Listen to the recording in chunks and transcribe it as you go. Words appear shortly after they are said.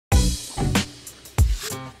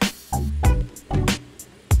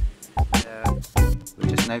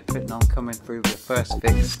now putting on, coming through the first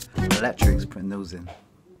fix. Electrics, putting those in.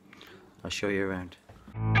 I'll show you around.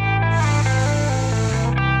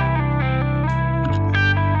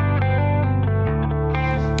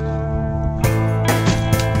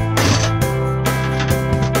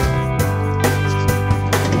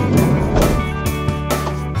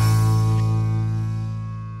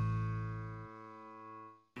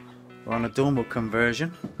 We're on a dormer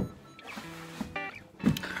conversion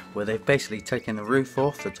where they've basically taken the roof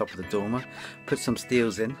off the top of the dormer, put some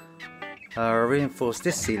steels in, reinforced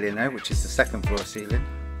this ceiling now, which is the second floor ceiling,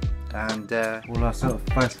 and all our sort of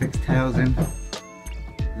first fix tiles in,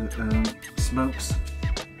 smokes,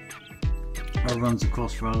 our runs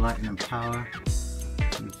across for our lighting and power.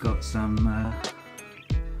 We've got some,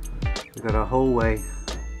 we've got our hallway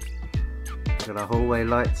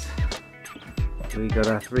lights. We got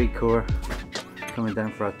our 3-core coming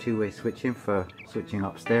down for our 2-way switching for switching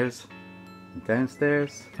upstairs and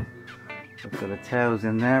downstairs. We've got the tiles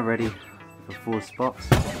in there ready for 4 spots.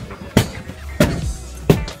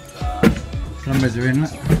 Plumbers are in it.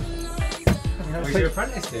 Where's your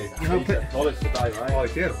apprentice do? You don't put knowledge today, right? Oh, I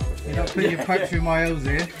do. You don't put your pipe through my hose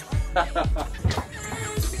here.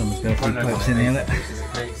 Someone's got a few pipes in here.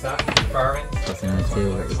 That's an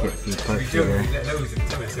ideal that we get a few pipes through here.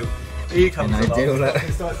 An ideal that.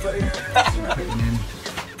 Putting in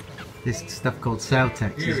this stuff called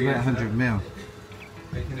Celtex. It's about 100mm.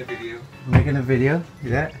 Making a video. We're making a video,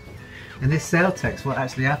 yeah. And this Celtex, what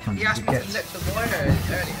actually happens is it gets... You asked me to lick the wire earlier,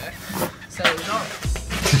 so it's on.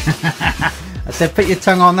 I said put your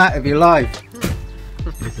tongue on that if you're live.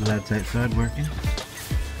 This is lads outside working.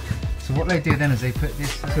 So what they do then is they put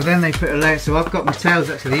this... So then they put a layer... So I've got my tiles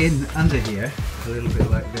actually in under here, a little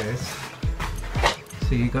bit like this.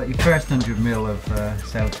 So you got your first 100mm of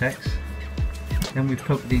Celtex. Then we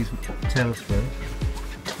poke these tiles through.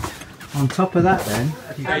 On top of that then,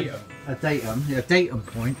 a datum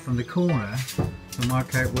point from the corner to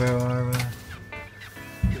mark out where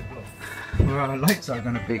our lights are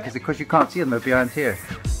going to be, because of course you can't see them, they're behind here.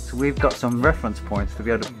 So we've got some reference points to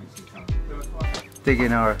be able to dig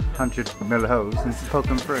in our 100mm hose and poke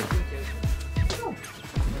them through.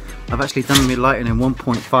 I've actually done my lighting in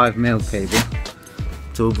 1.5mm cable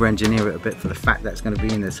to over-engineer it a bit for the fact that it's going to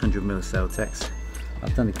be in this 100mm Celtex.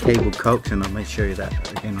 I've done a cable coax and I may show you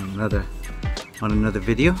that again on another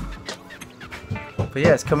video. But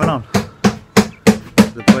yeah, it's coming on.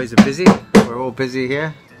 The boys are busy. We're all busy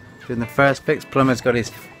here doing the first fix. Plumber's got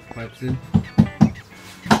his pipes in,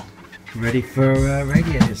 ready for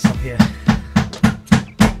radiators up here.